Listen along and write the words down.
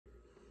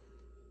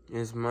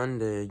is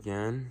Monday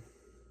again.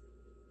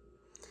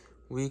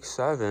 Week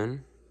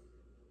 7.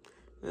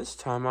 This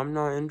time I'm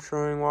not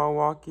introing while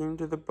walking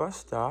to the bus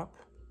stop.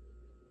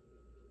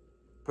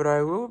 But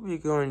I will be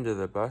going to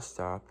the bus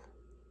stop.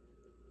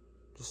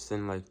 Just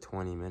in like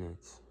 20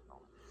 minutes.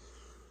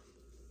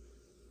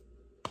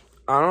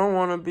 I don't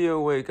want to be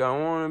awake. I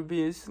want to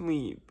be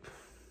asleep.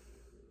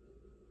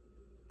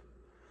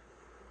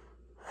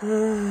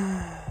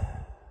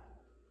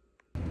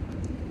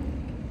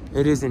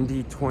 It is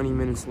indeed 20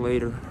 minutes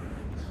later.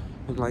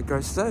 And like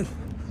I said,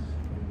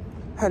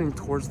 heading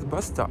towards the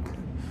bus stop.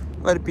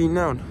 Let it be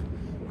known,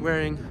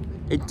 wearing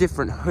a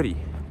different hoodie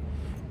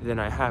than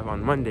I have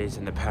on Mondays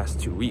in the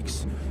past 2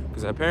 weeks.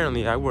 Because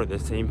apparently I wore the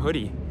same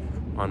hoodie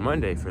on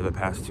Monday for the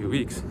past 2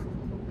 weeks.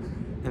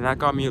 And that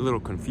got me a little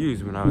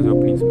confused when I was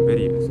opening some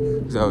videos.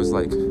 Because I was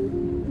like,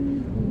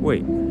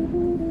 wait,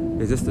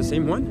 is this the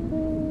same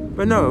one?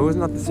 But no, it was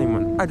not the same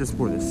one. I just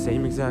wore the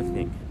same exact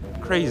thing.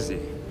 Crazy.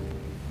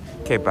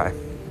 Okay, bye.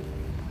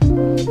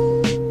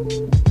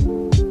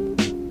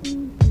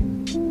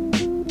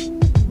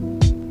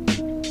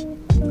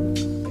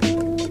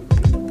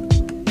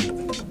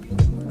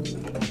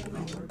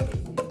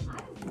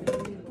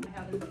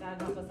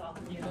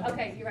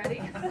 Okay, you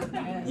ready?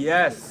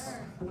 Yes.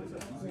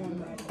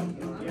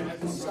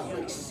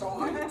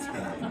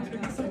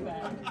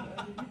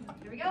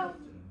 Here we go.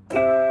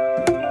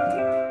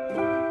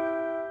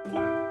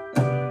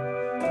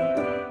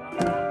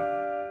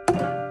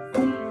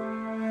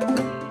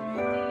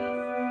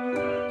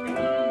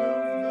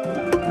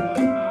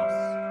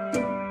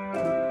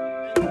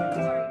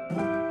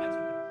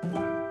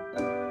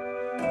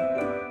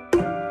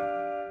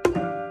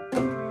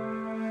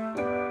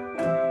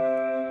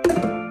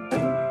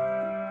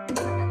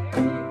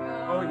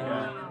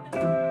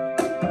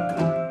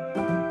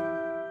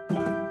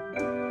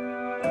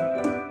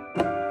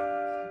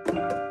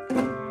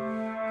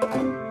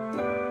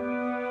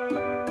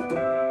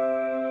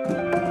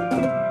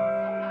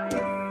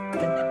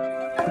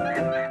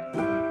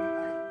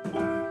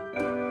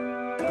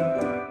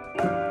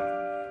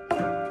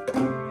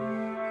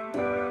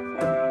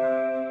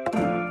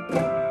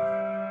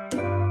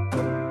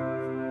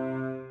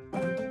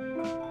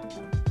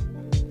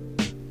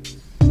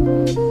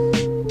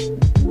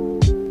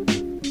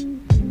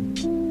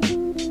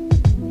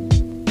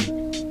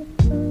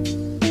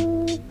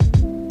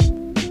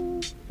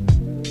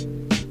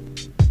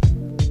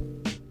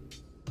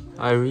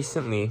 I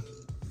recently,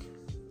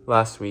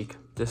 last week,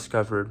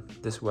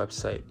 discovered this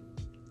website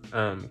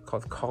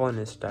called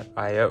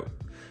colonist.io,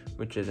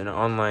 which is an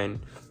online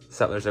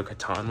Settlers of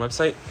Catan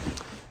website.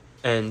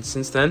 And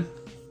since then,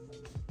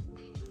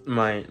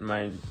 my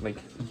like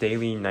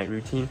daily night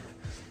routine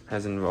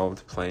has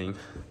involved playing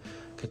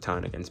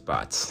Catan against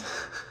bots.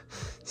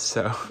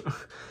 So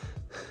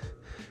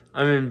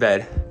I'm in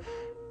bed.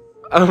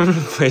 I'm gonna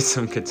play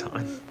some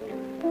Catan.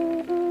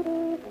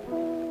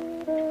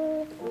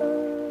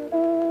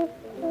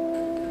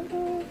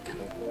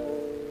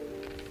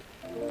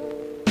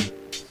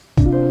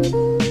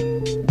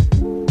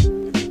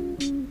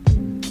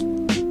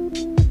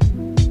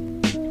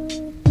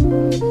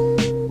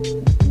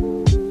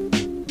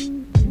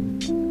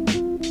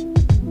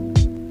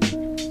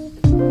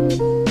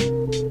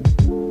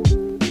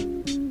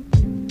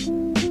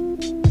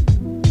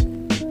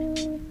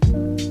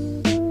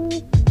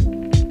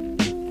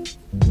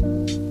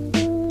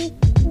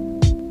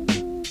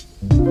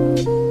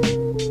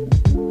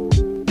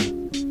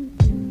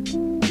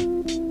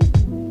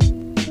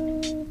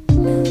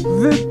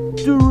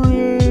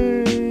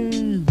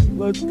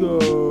 Let's go.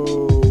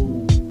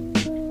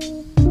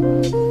 A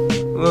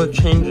little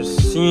change of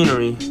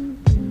scenery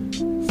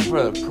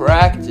for the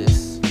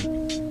practice.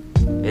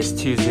 It's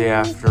Tuesday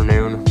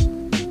afternoon.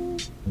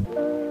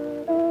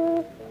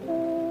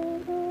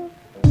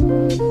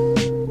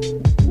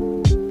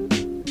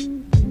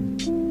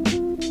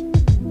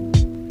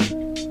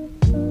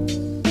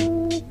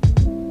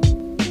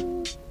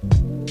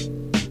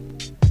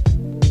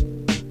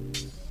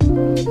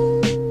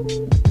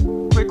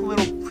 Quick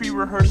little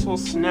pre-rehearsal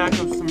snack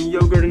of some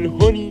yogurt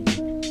and honey.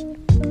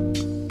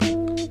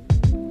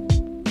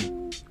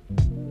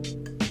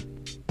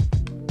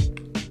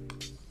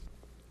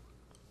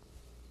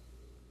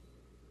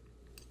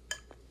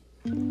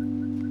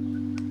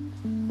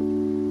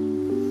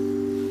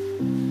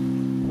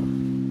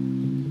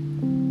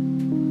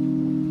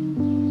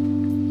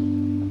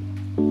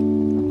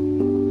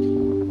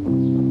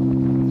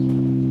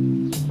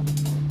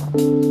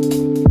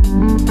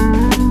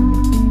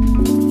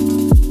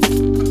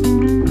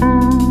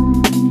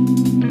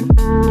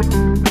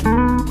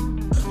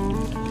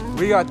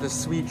 We got the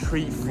sweet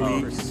treat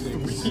fleet.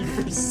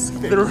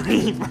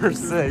 3 for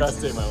 6.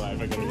 Best day of my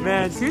life. I gotta get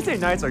Man, Tuesday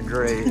nights are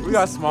great. We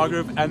got small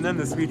group and then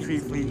the sweet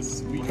treat fleet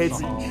hits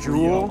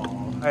Jewel.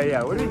 Oh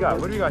yeah, what do we got?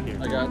 What do we got here?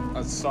 I got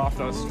a soft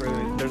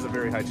Australian. There's a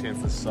very high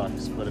chance this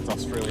sucks, but it's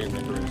Australian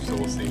licorice, so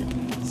we'll see.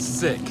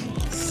 Sick.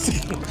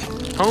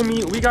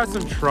 Homie, we got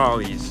some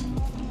trolleys.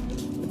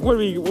 What are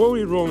we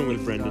rolling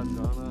with,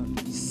 Brendan?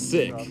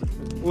 Sick.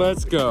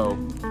 Let's go.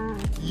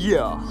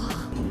 Yeah.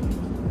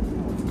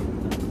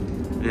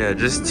 Yeah,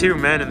 just two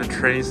men in the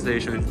train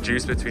station with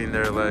juice between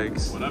their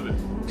legs. Whatever.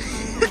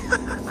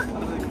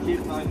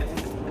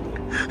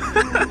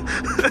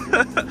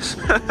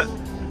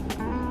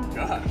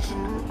 Gosh.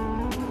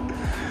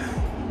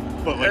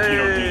 But like you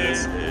don't do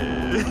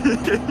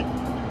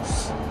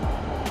this.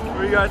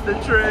 We got the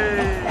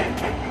train.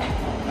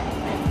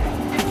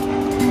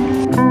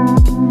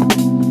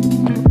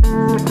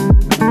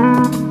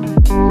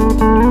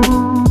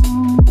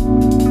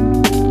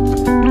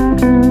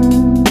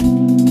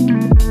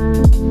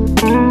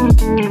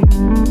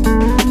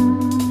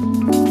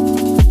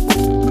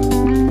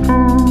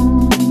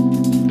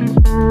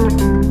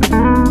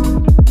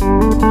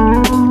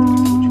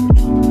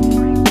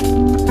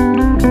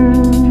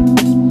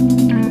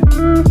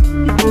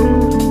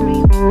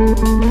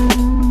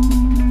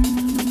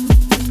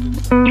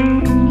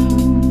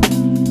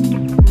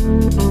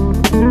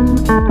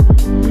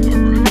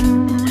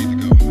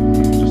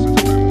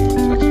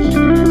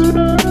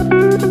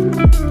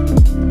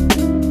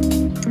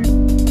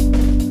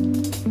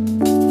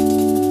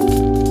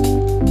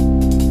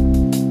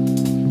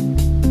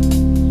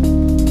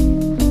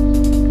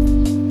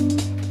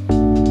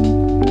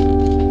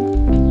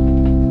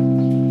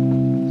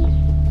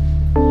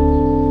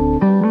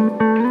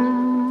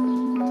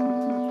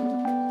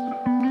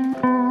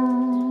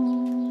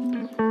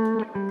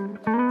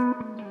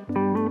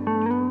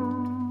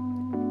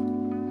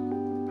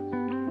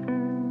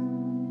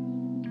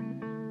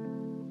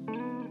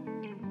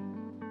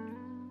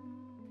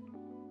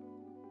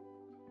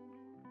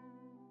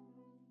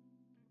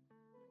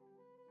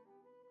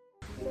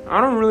 I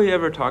don't really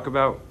ever talk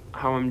about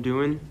how I'm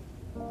doing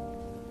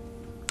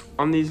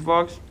on these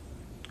vlogs,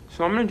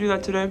 so I'm gonna do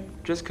that today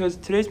just because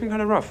today's been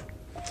kind of rough.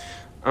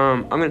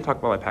 I'm gonna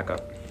talk while I pack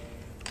up.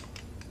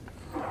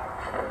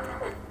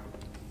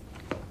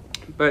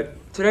 But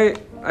today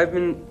I've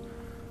been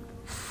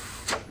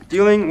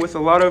dealing with a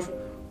lot of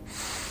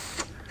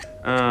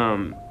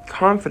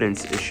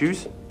confidence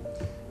issues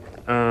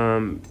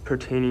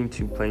pertaining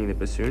to playing the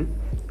bassoon,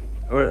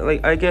 or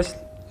like I guess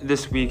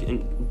this week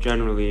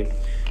generally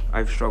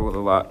I've struggled a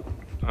lot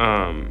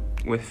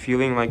with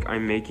feeling like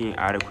I'm making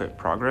adequate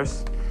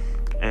progress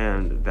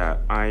and that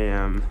I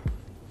am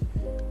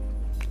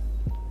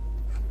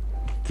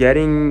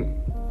getting,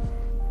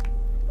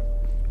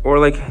 or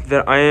like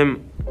that I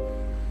am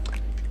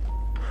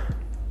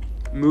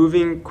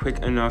moving quick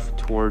enough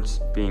towards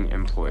being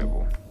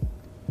employable.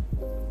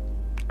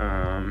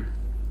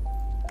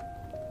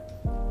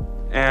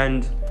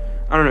 And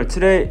I don't know,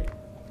 today,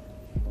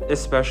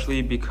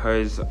 especially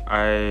because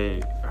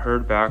I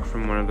heard back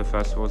from one of the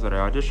festivals that I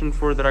auditioned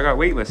for that I got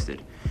waitlisted.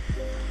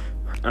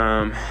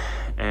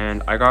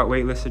 And I got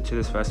waitlisted to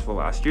this festival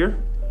last year.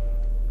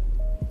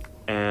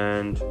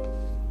 And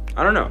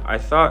I don't know, I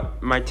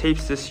thought my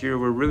tapes this year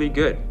were really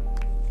good.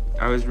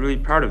 I was really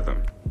proud of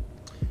them.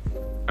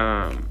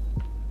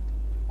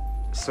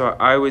 So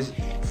I was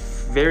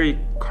very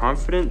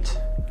confident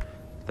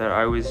that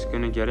I was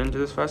gonna get into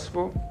this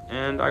festival,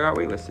 and I got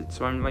waitlisted.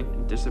 So I'm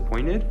like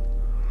disappointed.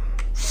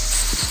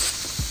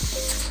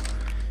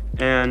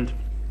 And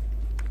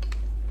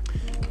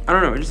I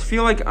don't know, I just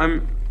feel like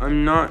I'm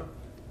not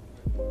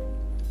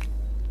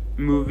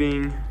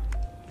moving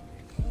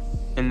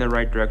in the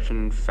right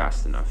direction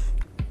fast enough.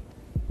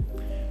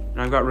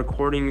 And I've got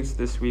recordings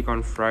this week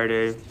on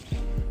Friday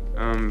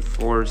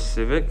for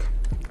Civic.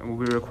 We'll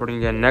be recording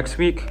again next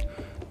week,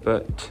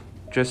 but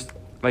just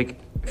like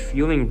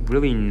feeling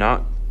really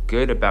not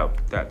good about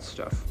that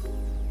stuff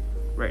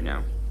right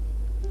now.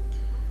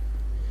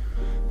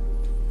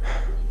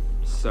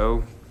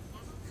 So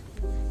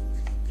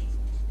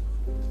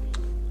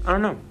I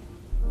don't know.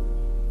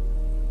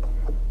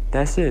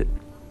 That's it.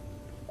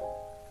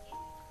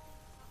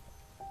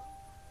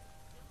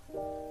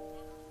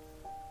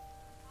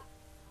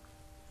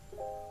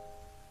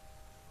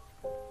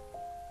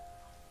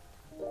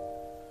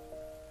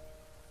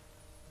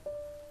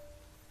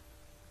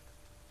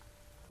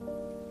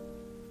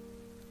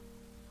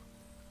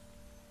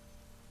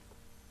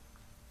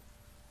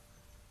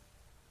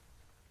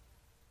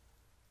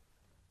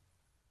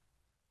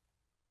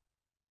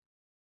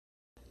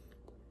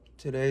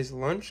 Today's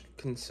lunch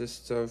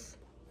consists of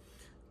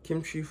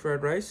kimchi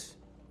fried rice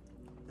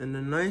and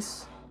a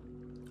nice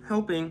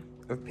helping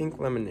of pink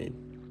lemonade.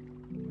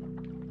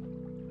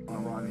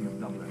 Arriving of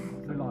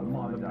Dublin, so like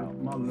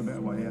mile and a bit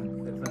away here.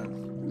 It says,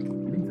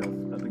 meet us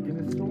at the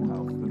Guinness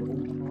Storehouse with all.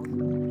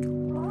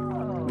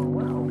 Oh,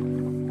 well,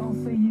 I'll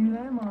see you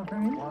there, my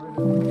friend.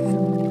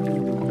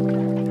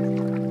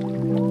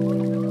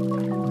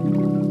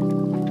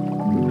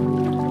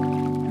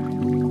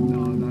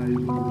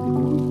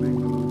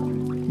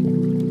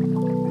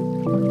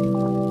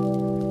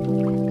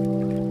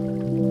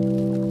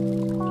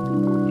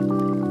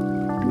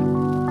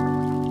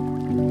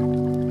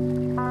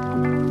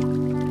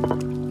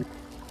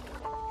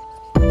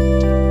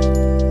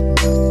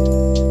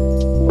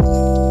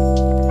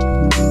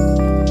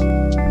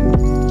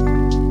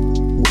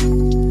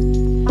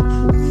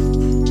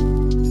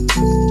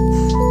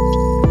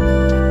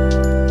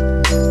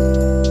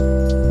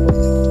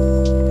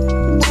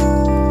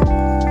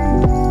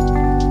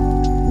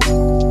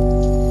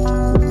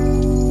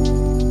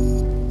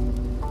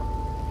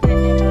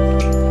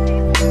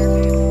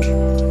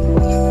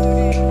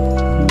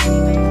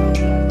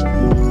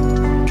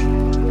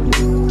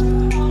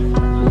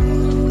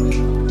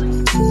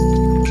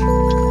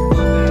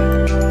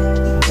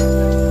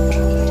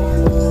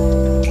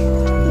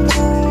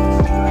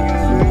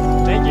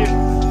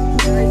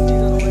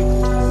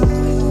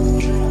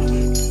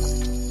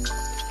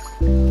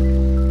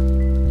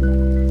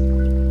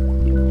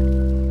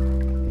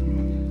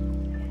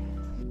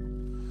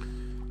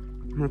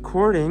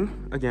 recording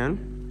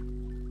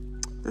again,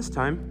 this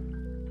time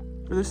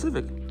for the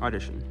civic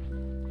audition.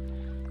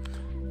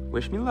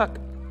 Wish me luck,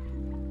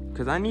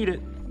 because I need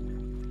it.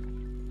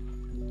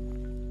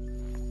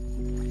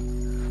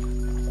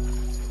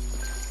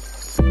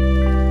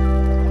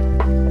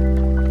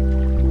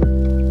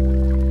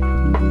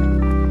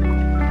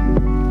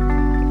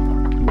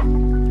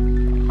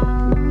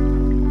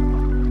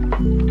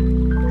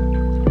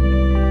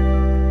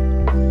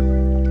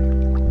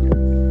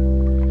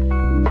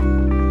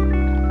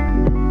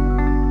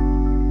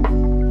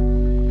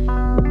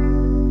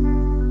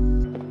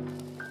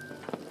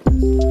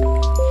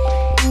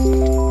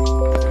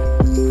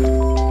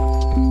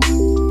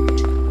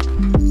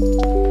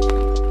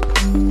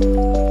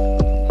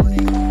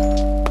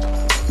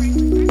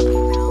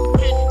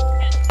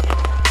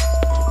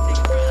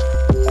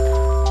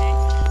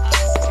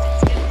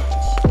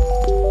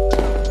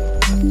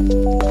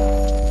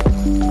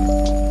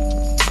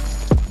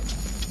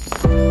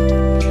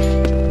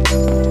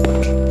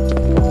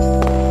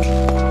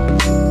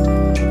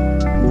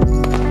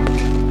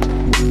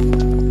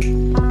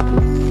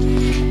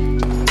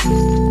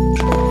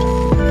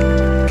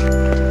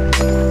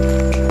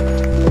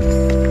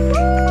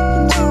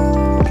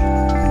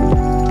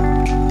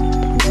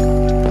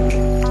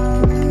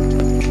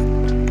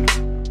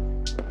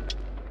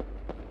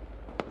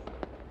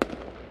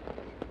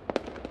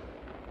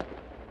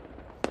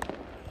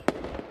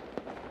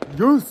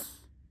 Yes!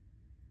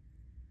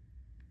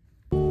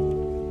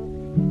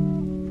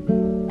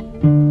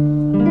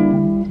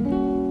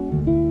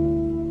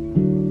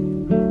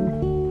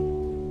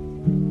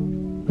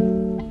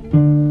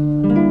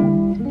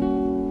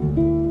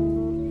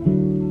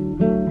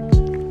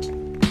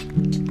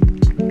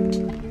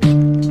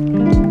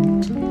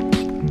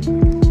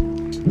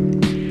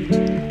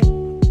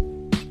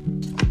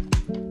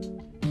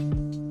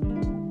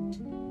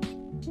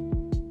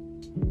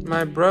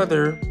 My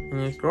brother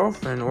and his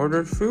girlfriend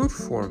ordered food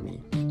for me.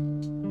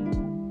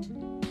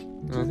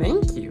 Well,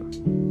 thank you.